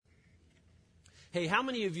Hey, how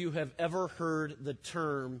many of you have ever heard the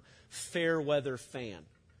term fair weather fan?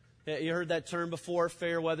 You heard that term before,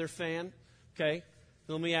 fair weather fan? Okay.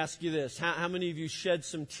 Let me ask you this. How many of you shed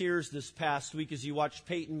some tears this past week as you watched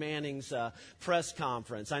Peyton Manning's press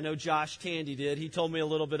conference? I know Josh Tandy did. He told me a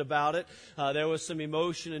little bit about it. There was some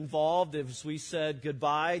emotion involved as we said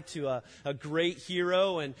goodbye to a great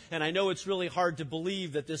hero. And I know it's really hard to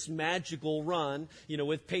believe that this magical run,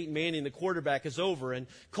 with Peyton Manning, the quarterback, is over. And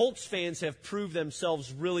Colts fans have proved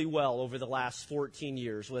themselves really well over the last 14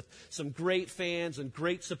 years with some great fans and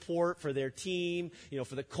great support for their team,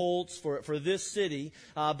 for the Colts, for this city.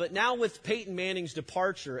 But now with Peyton Manning's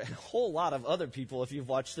departure and a whole lot of other people, if you've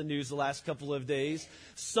watched the news the last couple of days,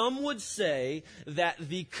 some would say that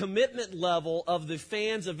the commitment level of the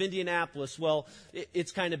fans of Indianapolis,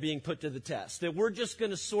 it's kind of being put to the test. That we're just going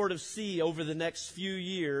to sort of see over the next few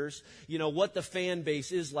years, what the fan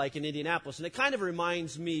base is like in Indianapolis. And it kind of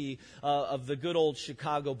reminds me of the good old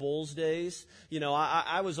Chicago Bulls days.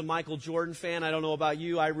 I was a Michael Jordan fan. I don't know about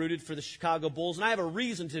you. I rooted for the Chicago Bulls. And I have a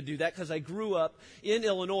reason to do that because I grew up in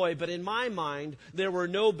Illinois, but in my mind, there were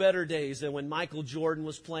no better days than when Michael Jordan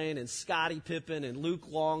was playing and Scottie Pippen and Luke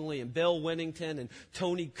Longley and Bill Winnington and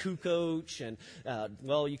Tony Kukoc and,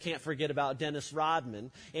 you can't forget about Dennis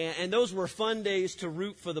Rodman. And those were fun days to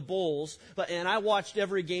root for the Bulls, and I watched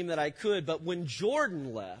every game that I could, but when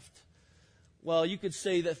Jordan left, you could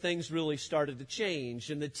say that things really started to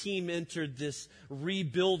change, and the team entered this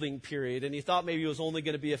rebuilding period. And you thought maybe it was only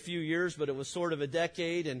going to be a few years, but it was sort of a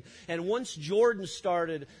decade. And once Jordan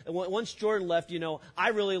left, I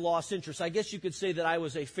really lost interest. I guess you could say that I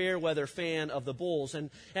was a fair weather fan of the Bulls.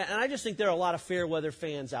 And I just think there are a lot of fair weather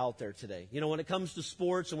fans out there today. When it comes to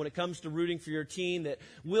sports and when it comes to rooting for your team, that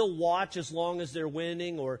will watch as long as they're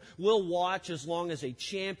winning, or will watch as long as a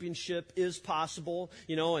championship is possible,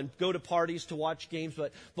 and go to parties to watch games,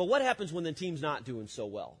 but what happens when the team's not doing so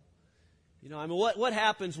well? What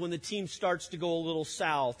happens when the team starts to go a little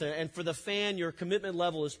south? And for the fan, your commitment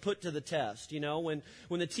level is put to the test. When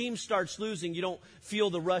the team starts losing, you don't feel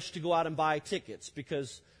the rush to go out and buy tickets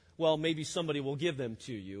because, maybe somebody will give them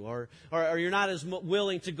to you, or you're not as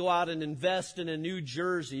willing to go out and invest in a new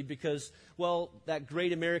jersey because, that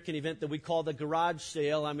great American event that we call the garage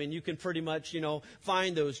sale, you can pretty much,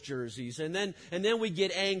 find those jerseys. And then we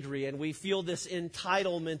get angry and we feel this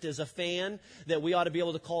entitlement as a fan that we ought to be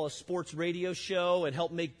able to call a sports radio show and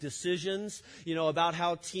help make decisions, about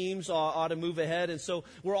how teams ought to move ahead. And so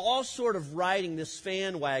we're all sort of riding this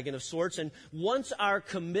fan wagon of sorts. And once our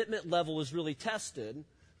commitment level is really tested,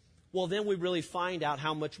 then we really find out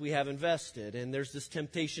how much we have invested, and there's this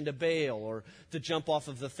temptation to bail or to jump off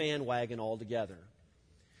of the fan wagon altogether.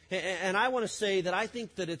 And I want to say that I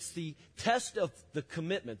think that it's the test of the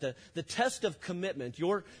commitment, the test of commitment,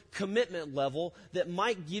 your commitment level, that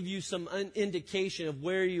might give you some indication of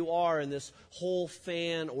where you are in this whole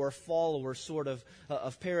fan or follower sort of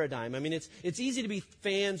paradigm. It's easy to be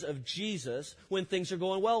fans of Jesus when things are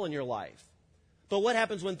going well in your life. But what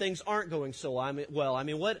happens when things aren't going so well?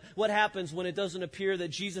 What happens when it doesn't appear that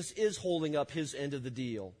Jesus is holding up his end of the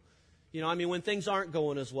deal? When things aren't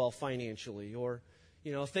going as well financially, or,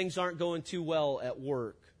 things aren't going too well at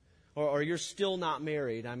work, or you're still not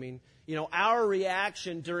married. Our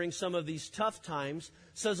reaction during some of these tough times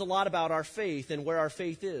says a lot about our faith and where our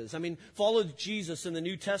faith is. Follow Jesus in the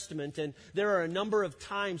New Testament, and there are a number of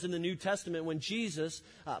times in the New Testament when Jesus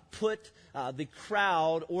put the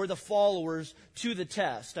crowd or the followers to the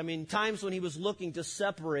test. Times when he was looking to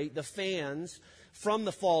separate the fans from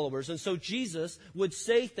the followers. And so Jesus would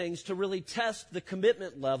say things to really test the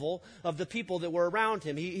commitment level of the people that were around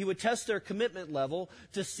him. He would test their commitment level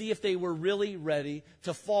to see if they were really ready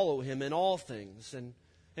to follow him in all things.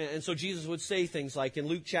 And so Jesus would say things like in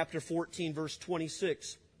Luke chapter 14, verse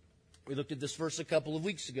 26. We looked at this verse a couple of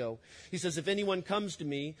weeks ago. He says, if anyone comes to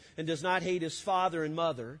me and does not hate his father and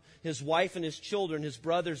mother, his wife and his children, his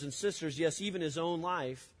brothers and sisters, yes, even his own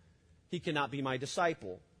life, he cannot be my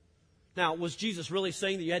disciple. Now, was Jesus really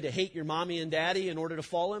saying that you had to hate your mommy and daddy in order to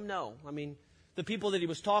follow him? No. The people that he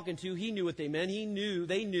was talking to, he knew what they meant.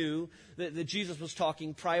 They knew that Jesus was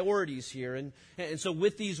talking priorities here. And so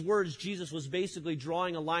with these words, Jesus was basically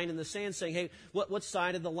drawing a line in the sand saying, hey, what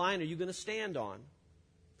side of the line are you going to stand on?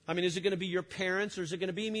 Is it going to be your parents, or is it going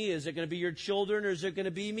to be me? Is it going to be your children, or is it going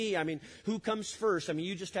to be me? Who comes first?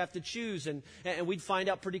 You just have to choose. And we'd find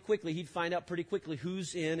out pretty quickly. He'd find out pretty quickly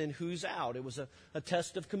who's in and who's out. It was a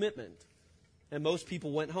test of commitment. And most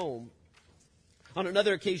people went home. On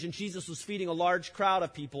another occasion, Jesus was feeding a large crowd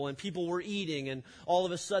of people, and people were eating, and all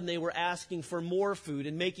of a sudden they were asking for more food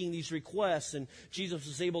and making these requests, and Jesus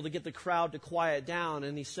was able to get the crowd to quiet down,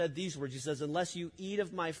 and he said these words. He says, unless you eat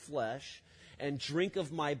of my flesh and drink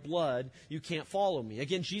of my blood, you can't follow me.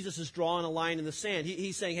 Again, Jesus is drawing a line in the sand.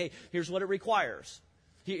 He's saying, hey, here's what it requires.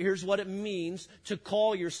 Here's what it means to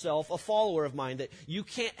call yourself a follower of mine, that you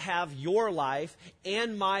can't have your life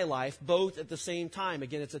and my life both at the same time.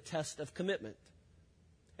 Again, it's a test of commitment.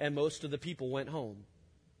 And most of the people went home.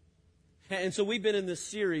 And so we've been in this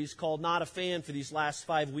series called Not a Fan for these last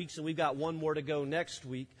 5 weeks, and we've got one more to go next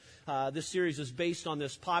week. This series is based on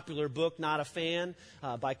this popular book, Not a Fan,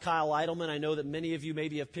 by Kyle Idleman. I know that many of you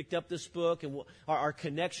maybe have picked up this book, and our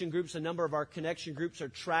connection groups, a number of our connection groups are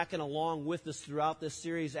tracking along with us throughout this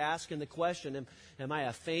series, asking the question, am I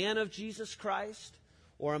a fan of Jesus Christ?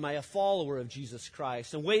 Or am I a follower of Jesus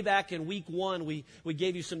Christ? And way back in week 1, we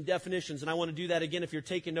gave you some definitions, and I want to do that again if you're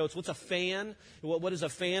taking notes. What's a fan? What is a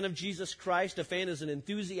fan of Jesus Christ? A fan is an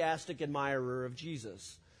enthusiastic admirer of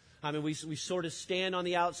Jesus. I mean, we sort of stand on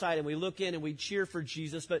the outside and we look in and we cheer for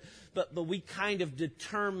Jesus, but we kind of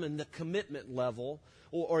determine the commitment level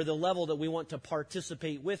or the level that we want to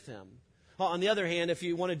participate with Him. On the other hand, if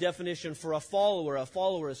you want a definition for a follower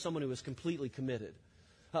is someone who is completely committed.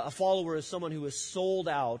 A follower is someone who is sold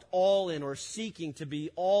out, all in, or seeking to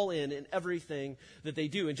be all in everything that they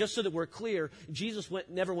do. And just so that we're clear, Jesus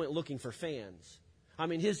never went looking for fans. I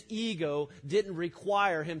mean, His ego didn't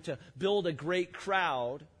require Him to build a great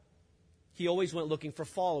crowd. He always went looking for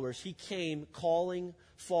followers. He came calling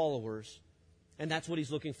followers. And that's what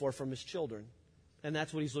He's looking for from His children. And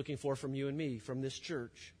that's what He's looking for from you and me, from this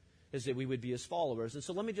church, is that we would be His followers. And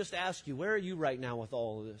so let me just ask you, where are you right now with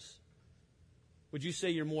all of this? Would you say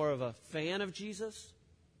you're more of a fan of Jesus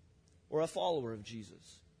or a follower of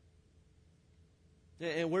Jesus?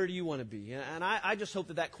 And where do you want to be? And I just hope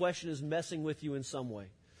that question is messing with you in some way.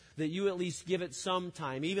 That you at least give it some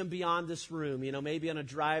time, even beyond this room, maybe on a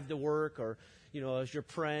drive to work or, as you're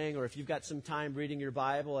praying, or if you've got some time reading your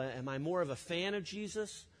Bible. Am I more of a fan of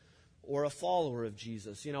Jesus or a follower of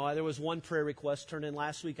Jesus? There was one prayer request turned in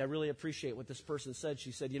last week. I really appreciate what this person said.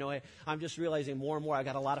 She said, hey, I'm just realizing more and more I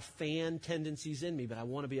got a lot of fan tendencies in me, but I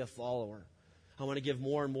want to be a follower. I want to give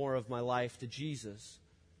more and more of my life to Jesus.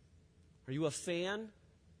 Are you a fan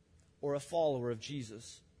or a follower of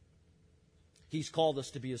Jesus? He's called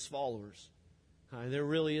us to be His followers. There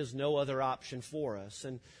really is no other option for us.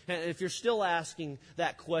 And if you're still asking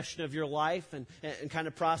that question of your life and kind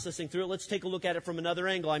of processing through it, let's take a look at it from another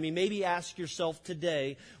angle. I mean, maybe ask yourself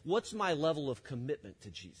today, what's my level of commitment to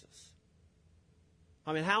Jesus?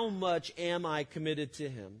 I mean, how much am I committed to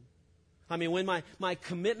Him? I mean, when my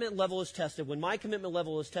commitment level is tested,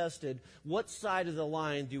 what side of the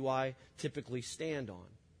line do I typically stand on?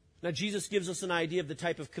 Now, Jesus gives us an idea of the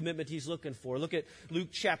type of commitment He's looking for. Look at Luke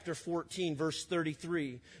chapter 14, verse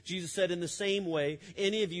 33. Jesus said, in the same way,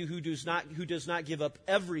 any of you who does not give up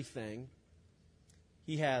everything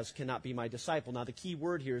he has cannot be my disciple. Now, the key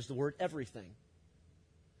word here is the word everything.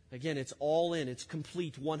 Again, it's all in. It's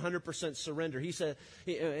complete, 100% surrender. He said,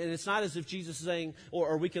 and it's not as if Jesus is saying,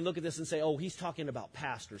 or we can look at this and say, oh, He's talking about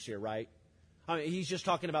pastors here, right? I mean, He's just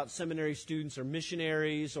talking about seminary students or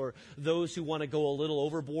missionaries or those who want to go a little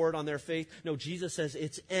overboard on their faith. No, Jesus says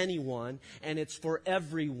it's anyone, and it's for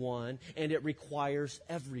everyone, and it requires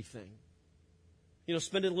everything.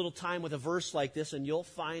 Spend a little time with a verse like this, and you'll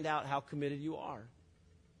find out how committed you are.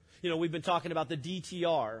 We've been talking about the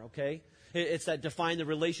DTR, okay? It's that define the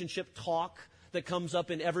relationship talk that comes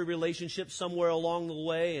up in every relationship somewhere along the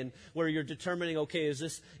way, and where you're determining, okay, is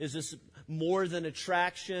this more than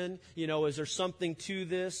attraction? Is there something to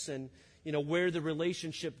this? And, where the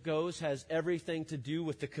relationship goes has everything to do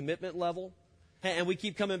with the commitment level. And we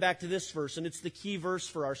keep coming back to this verse, and it's the key verse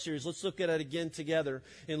for our series. Let's look at it again together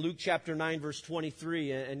in Luke chapter 9, verse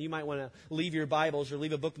 23. And you might want to leave your Bibles or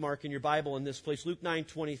leave a bookmark in your Bible in this place. Luke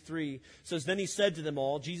 9:23 says, then He said to them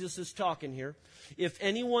all, Jesus is talking here, if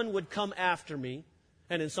anyone would come after me,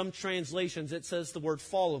 and in some translations it says the word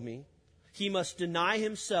follow me, he must deny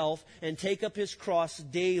himself and take up his cross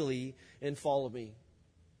daily and follow me.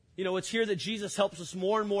 It's here that Jesus helps us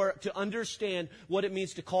more and more to understand what it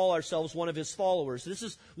means to call ourselves one of His followers. This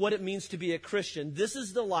is what it means to be a Christian. This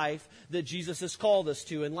is the life that Jesus has called us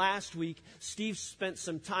to. And last week, Steve spent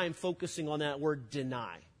some time focusing on that word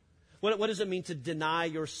deny. What does it mean to deny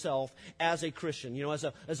yourself as a Christian?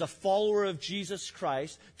 As a follower of Jesus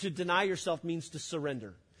Christ, to deny yourself means to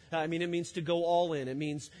surrender. It means to go all in. It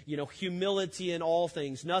means, humility in all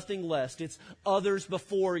things, nothing less. It's others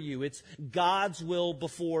before you. It's God's will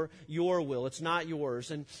before your will. It's not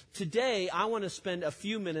yours. And today, I want to spend a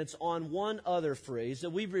few minutes on one other phrase that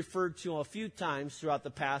we've referred to a few times throughout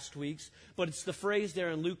the past weeks, but it's the phrase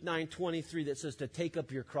there in Luke 9:23 that says to take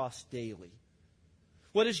up your cross daily.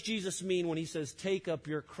 What does Jesus mean when He says take up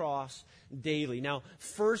your cross daily. Now,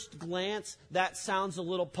 first glance, that sounds a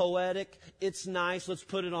little poetic. It's nice. Let's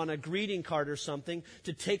put it on a greeting card or something,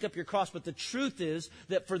 to take up your cross. But the truth is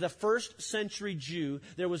that for the first century Jew,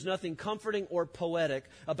 there was nothing comforting or poetic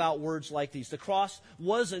about words like these. The cross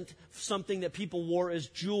wasn't something that people wore as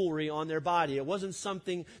jewelry on their body. It wasn't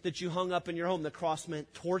something that you hung up in your home. The cross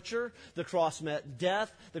meant torture. The cross meant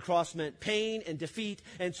death. The cross meant pain and defeat.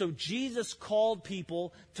 And so Jesus called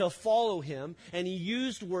people to follow him, and he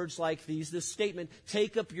used words like these, this statement,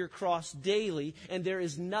 take up your cross daily, and there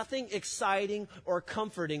is nothing exciting or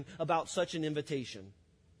comforting about such an invitation.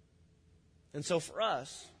 And so for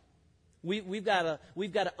us, we've got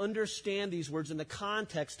to understand these words in the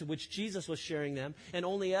context to which Jesus was sharing them, and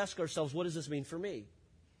only ask ourselves, what does this mean for me?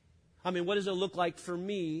 I mean, what does it look like for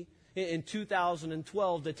me in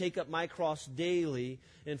 2012 to take up my cross daily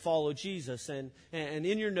and follow Jesus? And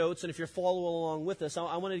in your notes, and if you're following along with us,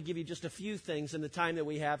 I wanted to give you just a few things in the time that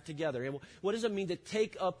we have together. And what does it mean to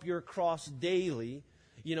take up your cross daily,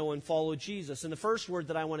 and follow Jesus? And the first word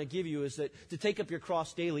that I want to give you is that to take up your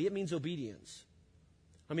cross daily, it means obedience.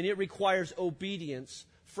 I mean, it requires obedience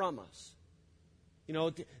from us.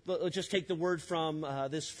 Let's just take the word from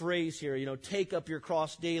this phrase here, take up your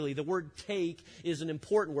cross daily. The word take is an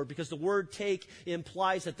important word because the word take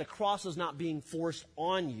implies that the cross is not being forced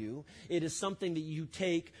on you. It is something that you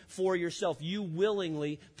take for yourself. You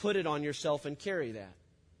willingly put it on yourself and carry that.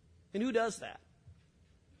 And who does that?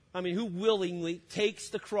 I mean, who willingly takes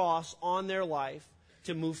the cross on their life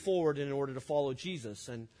to move forward in order to follow Jesus?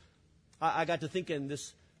 And I got to thinking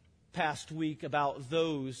this past week about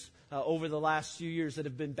those over the last few years that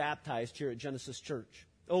have been baptized here at Genesis Church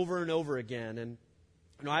over and over again. And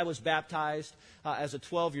I was baptized as a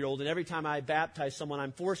 12-year-old, and every time I baptize someone,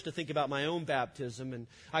 I'm forced to think about my own baptism. And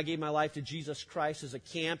I gave my life to Jesus Christ as a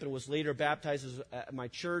camp and was later baptized at my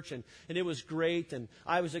church, and it was great, and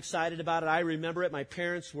I was excited about it. I remember it. My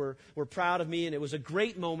parents were proud of me, and it was a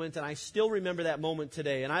great moment, and I still remember that moment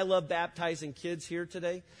today. And I love baptizing kids here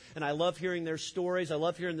today, and I love hearing their stories. I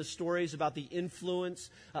love hearing the stories about the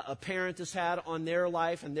influence a parent has had on their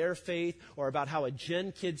life and their faith, or about how a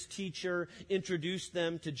Gen Kids teacher introduced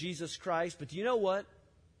them to Jesus Christ. But do you know what?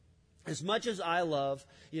 As much as I love,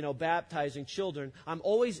 baptizing children, I'm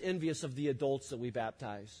always envious of the adults that we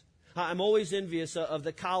baptize. I'm always envious of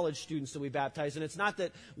the college students that we baptize. And it's not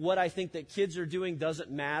that what I think that kids are doing doesn't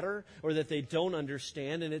matter or that they don't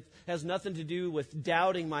understand. And it has nothing to do with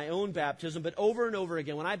doubting my own baptism. But over and over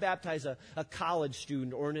again, when I baptize a college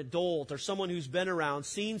student or an adult or someone who's been around,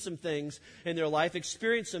 seen some things in their life,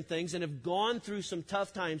 experienced some things, and have gone through some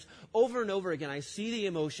tough times, over and over again, I see the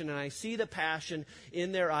emotion and I see the passion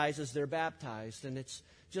in their eyes as they're baptized. And it's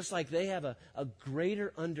just like they have a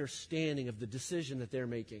greater understanding of the decision that they're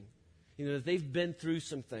making. That they've been through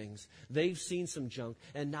some things. They've seen some junk.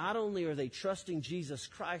 And not only are they trusting Jesus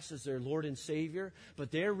Christ as their Lord and Savior,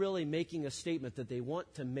 but they're really making a statement that they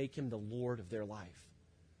want to make Him the Lord of their life.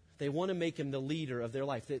 They want to make Him the leader of their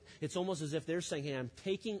life. It's almost as if they're saying, hey, I'm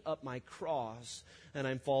taking up my cross and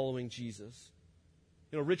I'm following Jesus.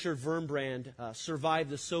 Richard Wurmbrand survived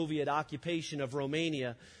the Soviet occupation of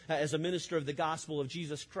Romania as a minister of the gospel of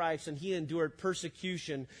Jesus Christ, and he endured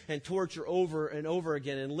persecution and torture over and over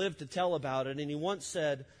again and lived to tell about it. And he once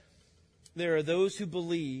said, there are those who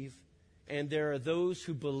believe, and there are those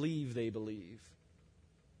who believe they believe.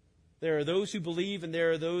 There are those who believe, and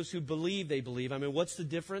there are those who believe they believe. I mean, what's the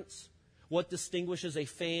difference? What distinguishes a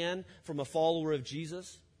fan from a follower of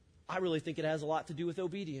Jesus? I really think it has a lot to do with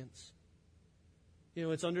obedience.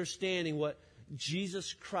 It's understanding what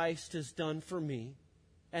Jesus Christ has done for me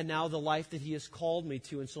and now the life that He has called me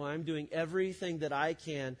to. And so I'm doing everything that I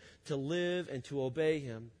can to live and to obey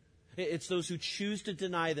Him. It's those who choose to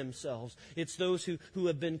deny themselves. It's those who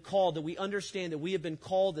have been called, that we understand that we have been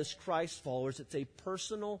called as Christ followers. It's a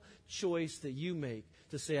personal choice that you make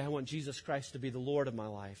to say, I want Jesus Christ to be the Lord of my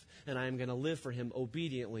life, and I am going to live for Him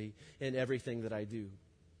obediently in everything that I do.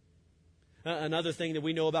 Another thing that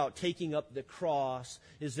we know about taking up the cross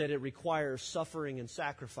is that it requires suffering and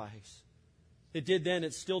sacrifice. It did then,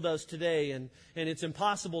 it still does today, and it's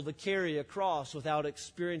impossible to carry a cross without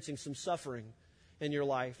experiencing some suffering in your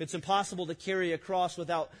life. It's impossible to carry a cross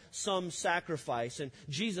without some sacrifice. And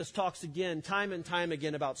Jesus talks again, time and time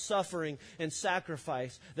again, about suffering and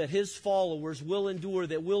sacrifice that His followers will endure,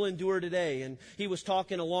 that will endure today. And He was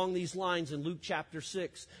talking along these lines in Luke chapter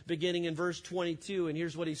 6, beginning in verse 22. And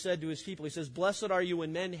here's what He said to His people. He says, blessed are you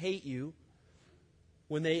when men hate you,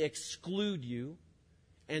 when they exclude you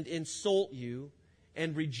and insult you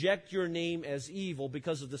and reject your name as evil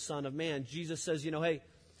because of the Son of Man. Jesus says, hey,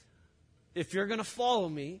 if you're going to follow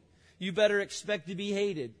me, you better expect to be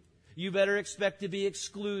hated. You better expect to be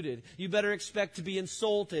excluded. You better expect to be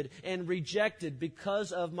insulted and rejected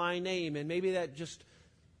because of my name. And maybe that just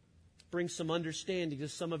brings some understanding to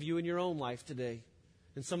some of you in your own life today,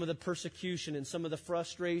 and some of the persecution and some of the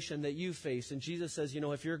frustration that you face. And Jesus says,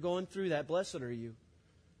 if you're going through that, blessed are you.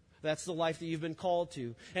 That's the life that you've been called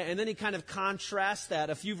to. And then he kind of contrasts that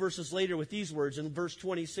a few verses later with these words. In verse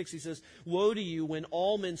 26, he says, "Woe to you when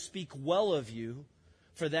all men speak well of you,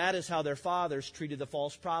 for that is how their fathers treated the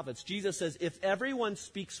false prophets." Jesus says, if everyone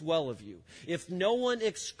speaks well of you, if no one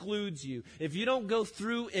excludes you, if you don't go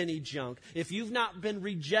through any junk, if you've not been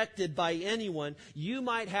rejected by anyone, you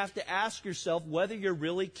might have to ask yourself whether you're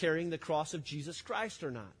really carrying the cross of Jesus Christ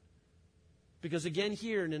or not. Because again,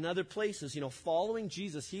 here and in other places, following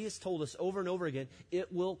Jesus, He has told us over and over again,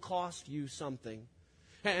 it will cost you something.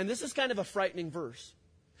 And this is kind of a frightening verse.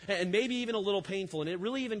 And maybe even a little painful. And it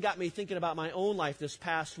really even got me thinking about my own life this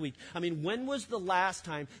past week. When was the last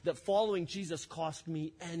time that following Jesus cost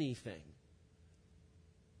me anything?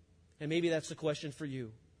 And maybe that's the question for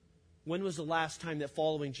you. When was the last time that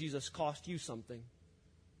following Jesus cost you something?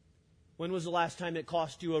 When was the last time it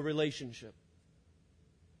cost you a relationship?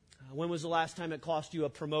 When was the last time it cost you a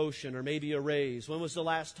promotion or maybe a raise? When was the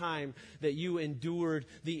last time that you endured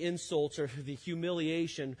the insults or the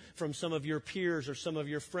humiliation from some of your peers or some of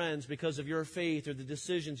your friends because of your faith or the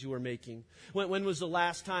decisions you were making? When was the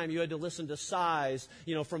last time you had to listen to sighs,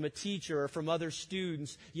 from a teacher or from other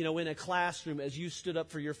students, in a classroom as you stood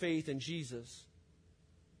up for your faith in Jesus?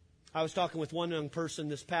 I was talking with one young person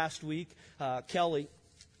this past week, Kelly.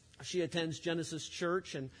 She attends Genesis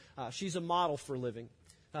Church, and she's a model for a living.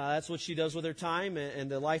 That's what she does with her time and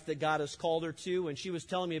the life that God has called her to. And she was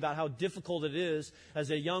telling me about how difficult it is as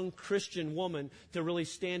a young Christian woman to really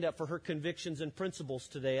stand up for her convictions and principles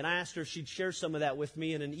today. And I asked her if she'd share some of that with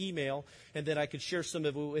me in an email and that I could share some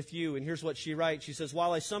of it with you. And here's what she writes. She says,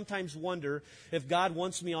 "While I sometimes wonder if God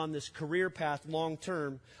wants me on this career path long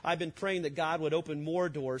term, I've been praying that God would open more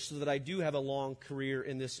doors so that I do have a long career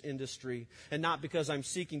in this industry. And not because I'm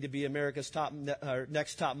seeking to be America's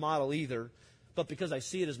next top model either, but because I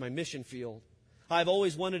see it as my mission field. I've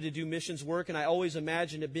always wanted to do missions work, and I always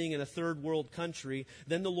imagined it being in a third world country.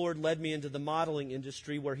 Then the Lord led me into the modeling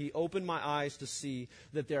industry, where He opened my eyes to see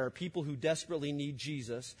that there are people who desperately need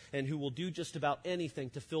Jesus and who will do just about anything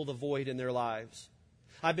to fill the void in their lives.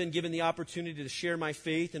 I've been given the opportunity to share my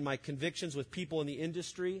faith and my convictions with people in the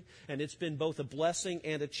industry, and it's been both a blessing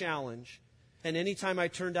and a challenge. And anytime I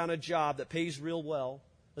turn down a job that pays real well,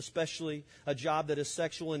 especially a job that is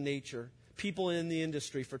sexual in nature, people in the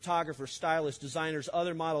industry, photographers, stylists, designers,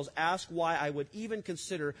 other models, ask why I would even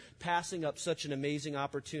consider passing up such an amazing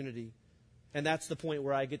opportunity. And that's the point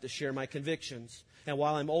where I get to share my convictions. And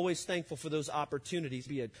while I'm always thankful for those opportunities,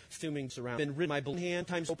 be it assuming around, been written my hand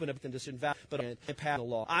times open up in this investment, but I pass the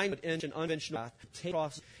law. I'm an unconventional path, take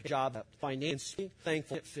across a job, financially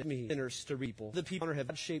thankful it fit me, sinners to people. The people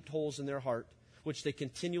have shaped holes in their heart, which they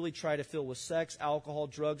continually try to fill with sex, alcohol,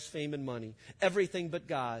 drugs, fame, and money. Everything but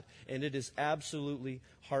God, and it is absolutely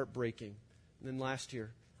heartbreaking." And then last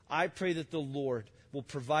year, I pray that the Lord will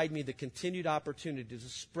provide me the continued opportunity to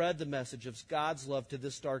spread the message of God's love to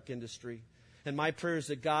this dark industry. And my prayer is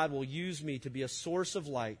that God will use me to be a source of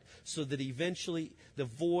light so that eventually the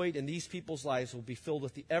void in these people's lives will be filled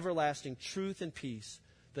with the everlasting truth and peace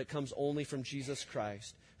that comes only from Jesus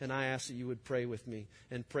Christ. And I ask that you would pray with me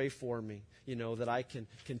and pray for me, that I can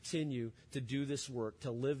continue to do this work,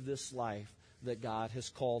 to live this life that God has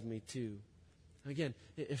called me to. Again,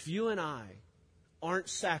 if you and I aren't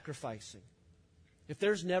sacrificing, if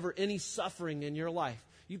there's never any suffering in your life,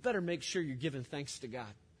 you better make sure you're giving thanks to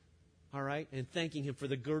God, all right? And thanking Him for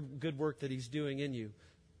the good work that He's doing in you.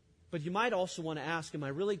 But you might also want to ask, am I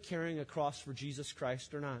really carrying a cross for Jesus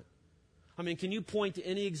Christ or not? Can you point to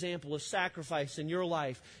any example of sacrifice in your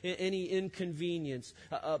life, any inconvenience,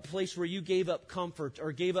 a place where you gave up comfort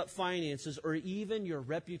or gave up finances or even your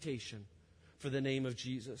reputation for the name of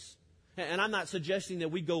Jesus? And I'm not suggesting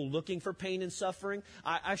that we go looking for pain and suffering.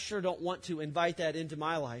 I sure don't want to invite that into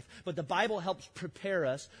my life. But the Bible helps prepare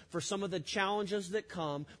us for some of the challenges that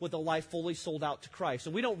come with a life fully sold out to Christ.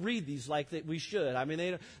 And we don't read these like that we should.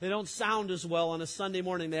 They don't sound as well on a Sunday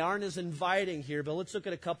morning. They aren't as inviting here, but let's look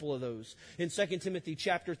at a couple of those. In 2 Timothy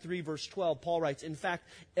chapter 3, verse 12, Paul writes, "In fact,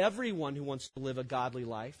 everyone who wants to live a godly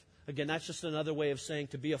life," again, that's just another way of saying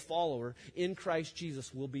to be a follower in Christ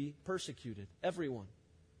Jesus, "will be persecuted." Everyone.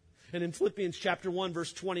 And in Philippians chapter 1,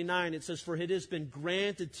 verse 29, it says, "For it has been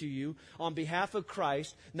granted to you on behalf of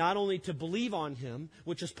Christ, not only to believe on Him,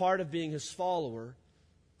 which is part of being His follower,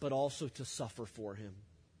 but also to suffer for Him."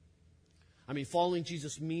 Following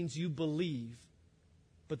Jesus means you believe,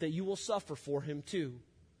 but that you will suffer for Him too.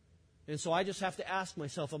 And so I just have to ask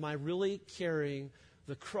myself, am I really carrying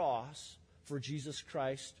the cross for Jesus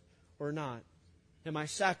Christ or not? Am I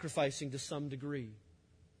sacrificing to some degree?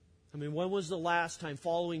 I mean, when was the last time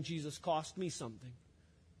following Jesus cost me something?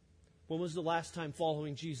 When was the last time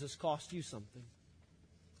following Jesus cost you something?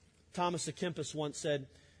 Thomas à Kempis once said,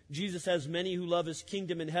 Jesus has many who love His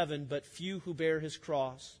kingdom in heaven, but few who bear His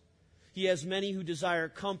cross. He has many who desire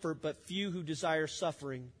comfort, but few who desire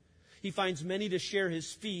suffering. He finds many to share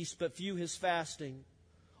His feast, but few His fasting.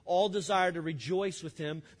 All desire to rejoice with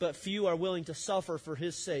Him, but few are willing to suffer for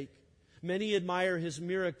His sake. Many admire His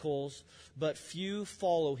miracles, but few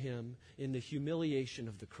follow Him in the humiliation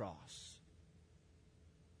of the cross.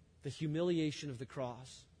 The humiliation of the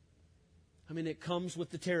cross. I mean, it comes with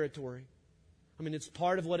the territory. I mean, it's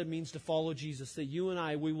part of what it means to follow Jesus, that you and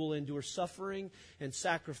I, we will endure suffering and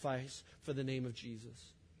sacrifice for the name of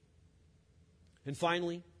Jesus. And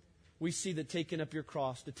finally, we see that taking up your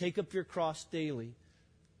cross, to take up your cross daily,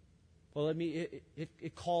 well,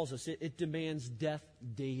 it calls us, it demands death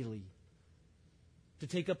daily. To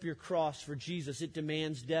take up your cross for Jesus, it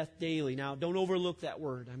demands death daily. Now, don't overlook that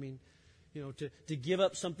word. I mean, to give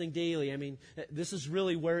up something daily, I mean, this is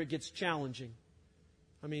really where it gets challenging.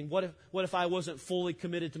 I mean, what if I wasn't fully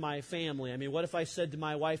committed to my family? I mean, what if I said to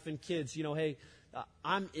my wife and kids, hey,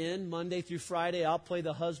 I'm in Monday through Friday. I'll play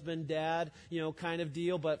the husband, dad, kind of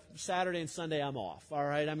deal. But Saturday and Sunday, I'm off. All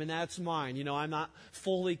right. I mean, that's mine. I'm not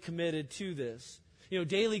fully committed to this.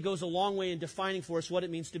 Daily goes a long way in defining for us what it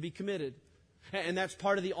means to be committed. And that's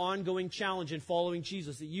part of the ongoing challenge in following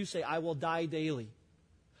Jesus, that you say, I will die daily.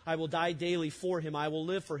 I will die daily for Him. I will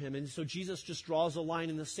live for Him. And so Jesus just draws a line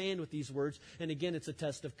in the sand with these words. And again, it's a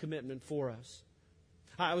test of commitment for us.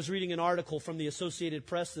 I was reading an article from the Associated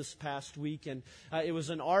Press this past week, and it was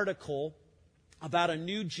an article about a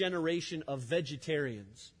new generation of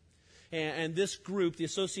vegetarians. And this group, the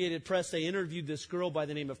Associated Press, they interviewed this girl by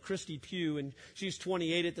the name of Christy Pugh, and she's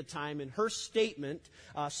 28 at the time. And her statement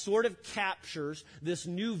sort of captures this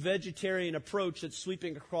new vegetarian approach that's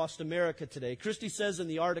sweeping across America today. Christy says in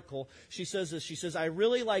the article, she says this, she says, I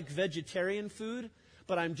really like vegetarian food,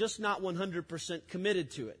 but I'm just not 100%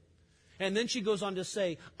 committed to it. And then she goes on to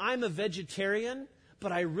say, I'm a vegetarian,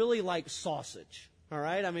 but I really like sausage. All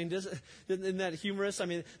right? I mean, isn't that humorous? I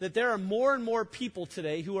mean, that there are more and more people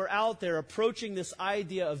today who are out there approaching this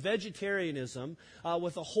idea of vegetarianism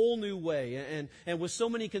with a whole new way. And with so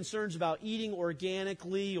many concerns about eating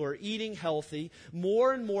organically or eating healthy,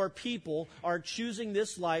 more and more people are choosing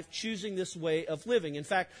this life, choosing this way of living. In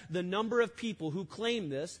fact, the number of people who claim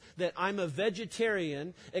this, that I'm a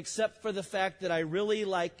vegetarian, except for the fact that I really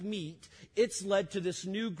like meat, it's led to this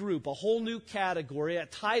new group, a whole new category, a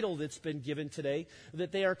title that's been given today,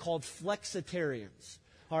 that they are called flexitarians.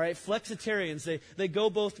 All right, flexitarians, they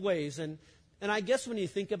go both ways. And I guess when you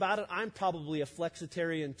think about it, I'm probably a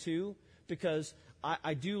flexitarian too, because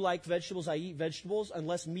I do like vegetables. I eat vegetables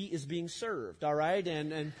unless meat is being served, all right?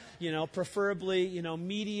 And preferably,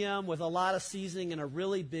 medium with a lot of seasoning and a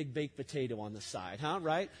really big baked potato on the side, huh?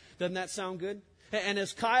 Right? Doesn't that sound good? And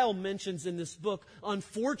as Kyle mentions in this book,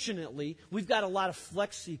 unfortunately, we've got a lot of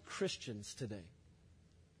flexi Christians today.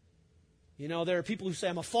 There are people who say,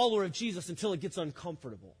 I'm a follower of Jesus until it gets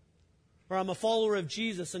uncomfortable. Or I'm a follower of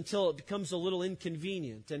Jesus until it becomes a little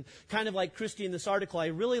inconvenient. And kind of like Christy in this article, I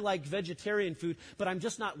really like vegetarian food, but I'm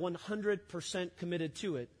just not 100% committed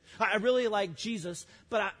to it. I really like Jesus,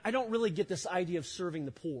 but I don't really get this idea of serving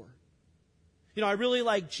the poor. I really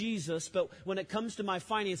like Jesus, but when it comes to my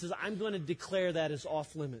finances, I'm going to declare that as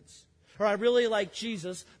off limits. Or I really like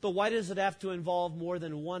Jesus, but why does it have to involve more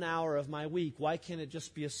than 1 hour of my week? Why can't it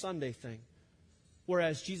just be a Sunday thing?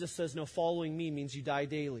 Whereas Jesus says, no, following me means you die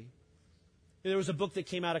daily. There was a book that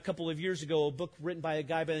came out a couple of years ago, a book written by a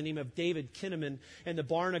guy by the name of David Kinnaman and the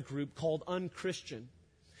Barna Group called Unchristian.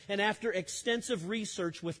 And after extensive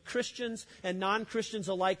research with Christians and non-Christians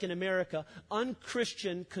alike in America,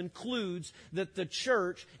 Unchristian concludes that the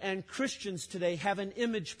church and Christians today have an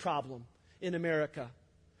image problem in America.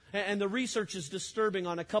 And the research is disturbing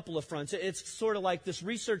on a couple of fronts. It's sort of like this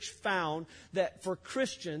research found that for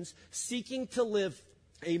Christians seeking to live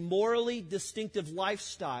a morally distinctive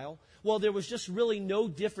lifestyle, well, there was just really no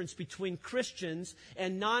difference between Christians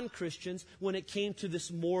and non-Christians when it came to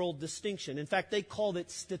this moral distinction. In fact, they called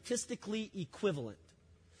it statistically equivalent.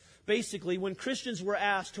 Basically, when Christians were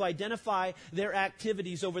asked to identify their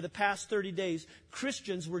activities over the past 30 days,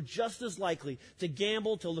 Christians were just as likely to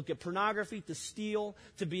gamble, to look at pornography, to steal,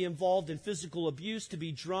 to be involved in physical abuse, to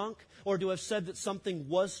be drunk, or to have said that something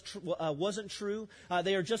wasn't true.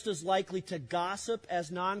 They are just as likely to gossip as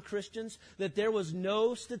non-Christians, that there was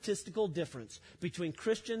no statistical difference between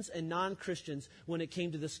Christians and non-Christians when it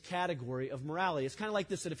came to this category of morality. It's kind of like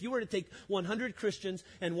this, that if you were to take 100 Christians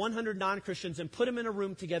and 100 non-Christians and put them in a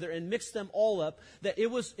room together and mix them all up, that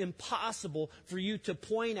it was impossible for you to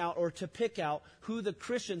point out or to pick out who the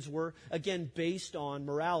Christians were, again, based on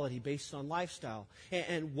morality, based on lifestyle.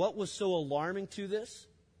 And what was so alarming to this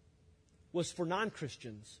was for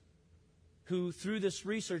non-Christians who, through this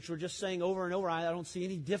research, were just saying over and over, I don't see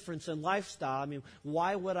any difference in lifestyle. I mean,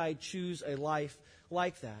 why would I choose a life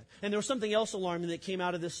like that? And there was something else alarming that came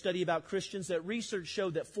out of this study about Christians, that research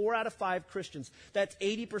showed that 4 out of 5 Christians, that's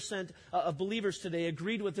 80% of believers today,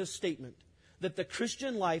 agreed with this statement, that the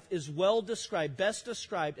Christian life is well described, best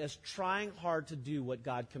described as trying hard to do what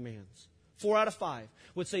God commands. 4 out of 5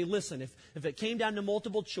 would say, listen, if it came down to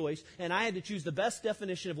multiple choice and I had to choose the best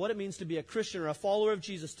definition of what it means to be a Christian or a follower of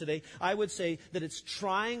Jesus today, I would say that it's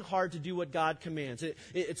trying hard to do what God commands.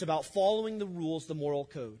 It's about following the rules, the moral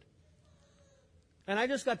code. And I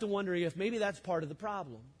just got to wondering if maybe that's part of the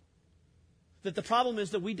problem. That the problem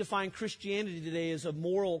is that we define Christianity today as a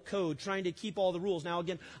moral code, trying to keep all the rules. Now,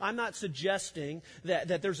 again, I'm not suggesting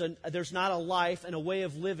that there's not a life and a way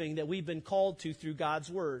of living that we've been called to through God's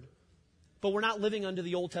Word. But we're not living under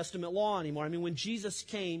the Old Testament law anymore. I mean, when Jesus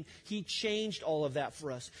came, He changed all of that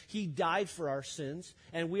for us. He died for our sins,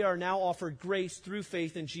 and we are now offered grace through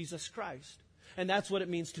faith in Jesus Christ. And that's what it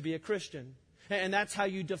means to be a Christian. And that's how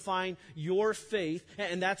you define your faith,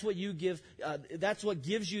 and that's what you give. That's what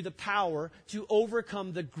gives you the power to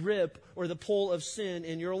overcome the grip or the pull of sin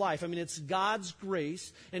in your life. I mean, it's God's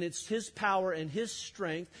grace, and it's His power and His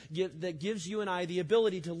strength that gives you and I the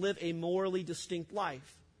ability to live a morally distinct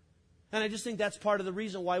life. And I just think that's part of the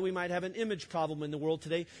reason why we might have an image problem in the world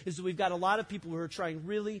today, is that we've got a lot of people who are trying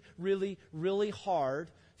really, really, really hard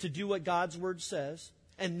to do what God's Word says,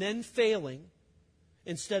 and then failing,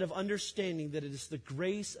 instead of understanding that it is the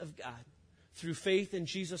grace of God through faith in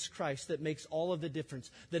Jesus Christ that makes all of the difference.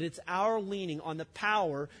 That it's our leaning on the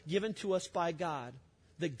power given to us by God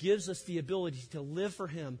that gives us the ability to live for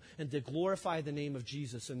Him and to glorify the name of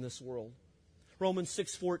Jesus in this world. Romans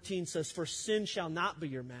 6:14 says, "For sin shall not be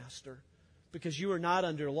your master, because you are not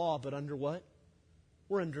under law, but under what?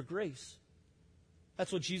 We're under grace."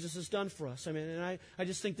 That's what Jesus has done for us. I mean, and I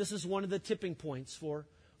just think this is one of the tipping points for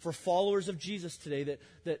followers of Jesus today,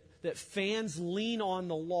 that fans lean on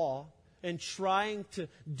the law and trying to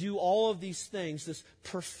do all of these things, this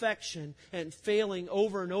perfection, and failing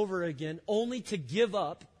over and over again, only to give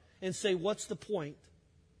up and say, what's the point?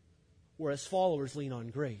 Whereas followers lean on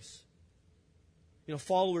grace. You know,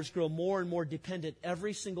 followers grow more and more dependent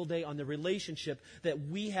every single day on the relationship that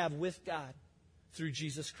we have with God through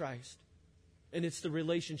Jesus Christ. And it's the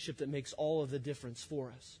relationship that makes all of the difference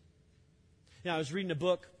for us. Now, I was reading a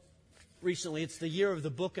book recently. It's the year of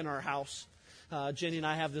the book in our house. Jenny and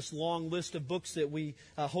I have this long list of books that we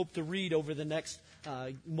hope to read over the next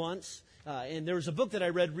months. And there was a book that I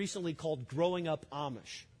read recently called Growing Up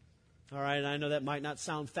Amish. All right, and I know that might not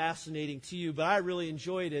sound fascinating to you, but I really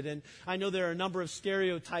enjoyed it. And I know there are a number of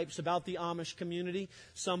stereotypes about the Amish community,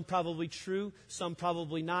 some probably true, some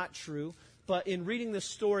probably not true. But in reading this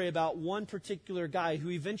story about one particular guy who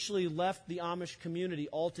eventually left the Amish community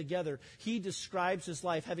altogether, he describes his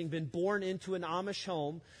life having been born into an Amish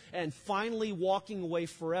home and finally walking away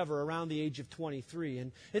forever around the age of 23.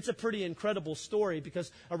 And it's a pretty incredible story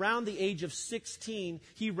because around the age of 16,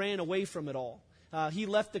 he ran away from it all. He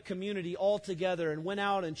left the community altogether and went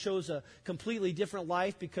out and chose a completely different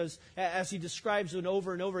life because, as he describes it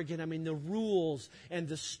over and over again, I mean, the rules and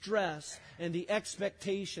the stress and the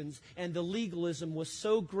expectations and the legalism was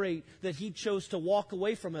so great that he chose to walk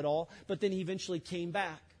away from it all, but then he eventually came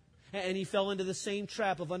back. And he fell into the same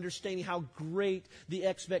trap of understanding how great the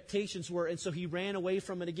expectations were. And so he ran away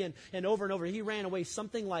from it again. And over, he ran away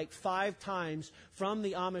something like 5 times from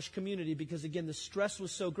the Amish community because, again, the stress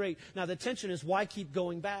was so great. Now, the tension is, why keep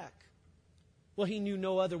going back? Well, he knew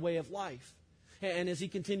no other way of life. And as he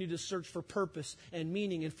continued to search for purpose and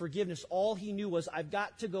meaning and forgiveness, all he knew was, I've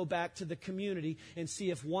got to go back to the community and see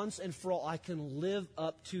if once and for all I can live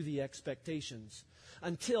up to the expectations.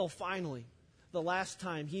 Until finally, the last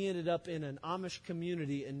time, he ended up in an Amish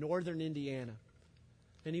community in northern Indiana.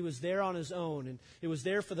 And he was there on his own. And it was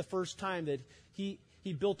there for the first time that he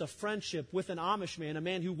he built a friendship with an Amish man, a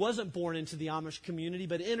man who wasn't born into the Amish community,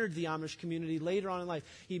 but entered the Amish community later on in life.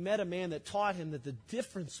 He met a man that taught him that the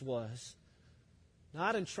difference was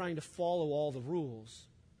not in trying to follow all the rules,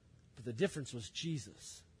 but the difference was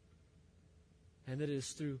Jesus. And that it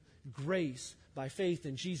is through grace, by faith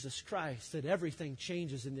in Jesus Christ, that everything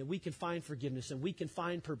changes and that we can find forgiveness and we can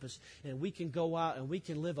find purpose and we can go out and we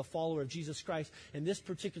can live a follower of Jesus Christ. And this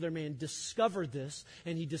particular man discovered this,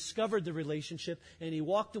 and he discovered the relationship, and he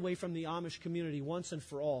walked away from the Amish community once and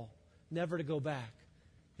for all, never to go back.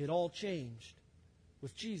 It all changed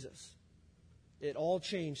with Jesus. It all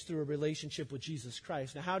changed through a relationship with Jesus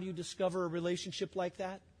Christ. Now, how do you discover a relationship like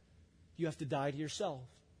that? You have to die to yourself.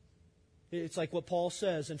 It's like what Paul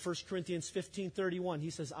says in 1 Corinthians 15:31.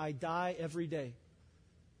 He says, I die every day.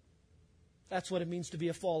 That's what it means to be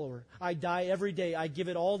a follower. I die every day. I give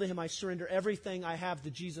it all to Him. I surrender everything I have to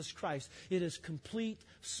Jesus Christ. It is complete,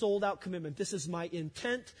 sold-out commitment. This is my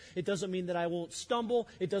intent. It doesn't mean that I won't stumble.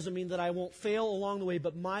 It doesn't mean that I won't fail along the way.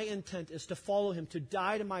 But my intent is to follow Him, to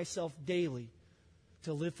die to myself daily,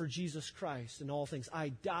 to live for Jesus Christ in all things. I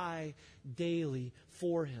die daily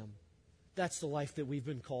for Him. That's the life that we've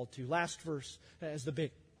been called to. Last verse, as the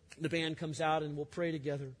band comes out and we'll pray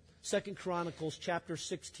together. 2 Chronicles chapter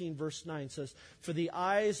 16, verse 9 says, For the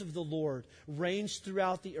eyes of the Lord range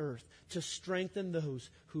throughout the earth to strengthen those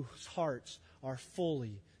whose hearts are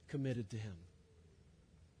fully committed to Him.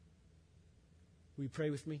 Will you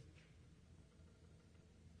pray with me?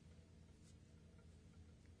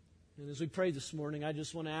 And as we pray this morning, I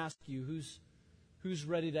just want to ask you, who's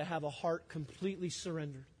ready to have a heart completely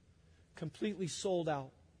surrendered, completely sold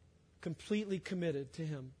out, completely committed to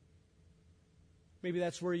Him? Maybe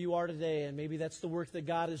that's where you are today, and maybe that's the work that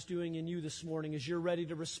God is doing in you this morning as you're ready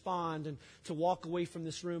to respond and to walk away from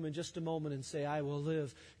this room in just a moment and say, I will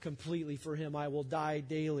live completely for Him. I will die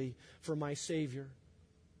daily for my Savior.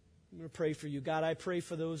 I'm going to pray for you. God, I pray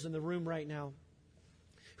for those in the room right now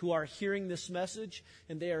who are hearing this message,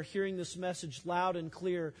 and they are hearing this message loud and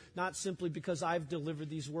clear, not simply because I've delivered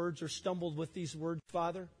these words or stumbled with these words,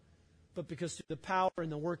 Father, but because through the power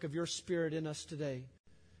and the work of your Spirit in us today.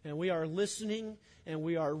 And we are listening, and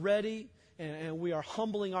we are ready, and we are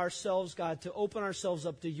humbling ourselves, God, to open ourselves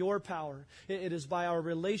up to your power. It is by our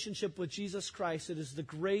relationship with Jesus Christ. It is the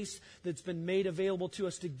grace that's been made available to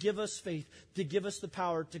us to give us faith, to give us the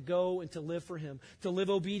power to go and to live for Him, to live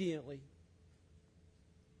obediently.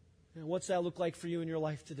 And what's that look like for you in your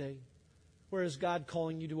life today? Where is God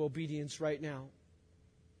calling you to obedience right now?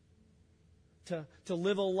 To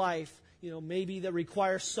live a life, maybe that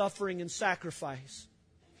requires suffering and sacrifice.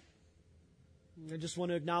 I just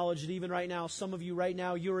want to acknowledge that even right now, some of you right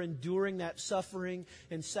now, you're enduring that suffering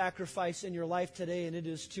and sacrifice in your life today, and it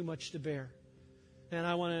is too much to bear. And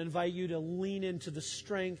I want to invite you to lean into the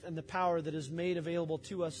strength and the power that is made available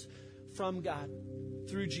to us from God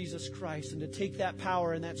through Jesus Christ, and to take that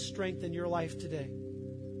power and that strength in your life today.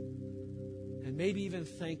 And maybe even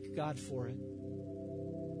thank God for it,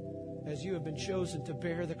 as you have been chosen to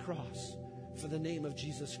bear the cross for the name of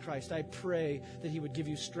Jesus Christ. I pray that He would give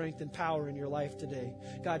you strength and power in your life today.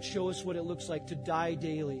 God, show us what it looks like to die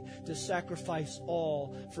daily, to sacrifice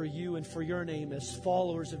all for you and for your name as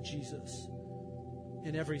followers of Jesus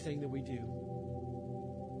in everything that we do.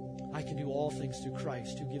 I can do all things through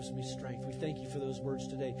Christ who gives me strength. We thank you for those words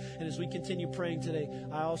today. And as we continue praying today,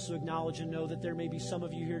 I also acknowledge and know that there may be some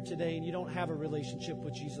of you here today and you don't have a relationship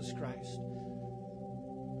with Jesus Christ.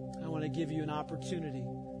 I want to give you an opportunity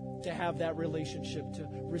to have that relationship, to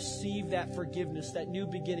receive that forgiveness, that new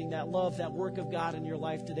beginning, that love, that work of God in your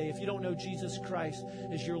life today. If you don't know Jesus Christ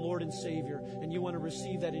as your Lord and Savior, and you want to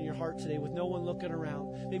receive that in your heart today with no one looking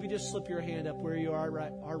around, maybe just slip your hand up where you are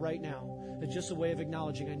right now. It's just a way of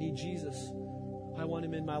acknowledging, I need Jesus. I want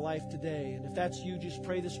Him in my life today. And if that's you, just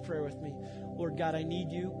pray this prayer with me. Lord God, I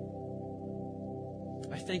need you.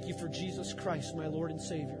 I thank you for Jesus Christ, my Lord and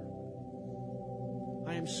Savior.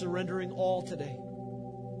 I am surrendering all today.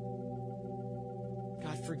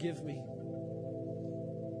 God, forgive me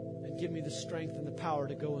and give me the strength and the power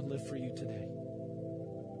to go and live for you today.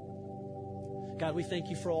 God, we thank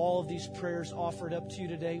you for all of these prayers offered up to you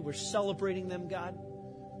today. We're celebrating them, God.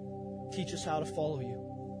 Teach us how to follow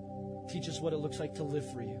you. Teach us what it looks like to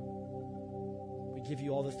live for you. We give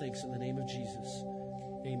you all the thanks in the name of Jesus.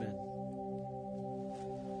 Amen.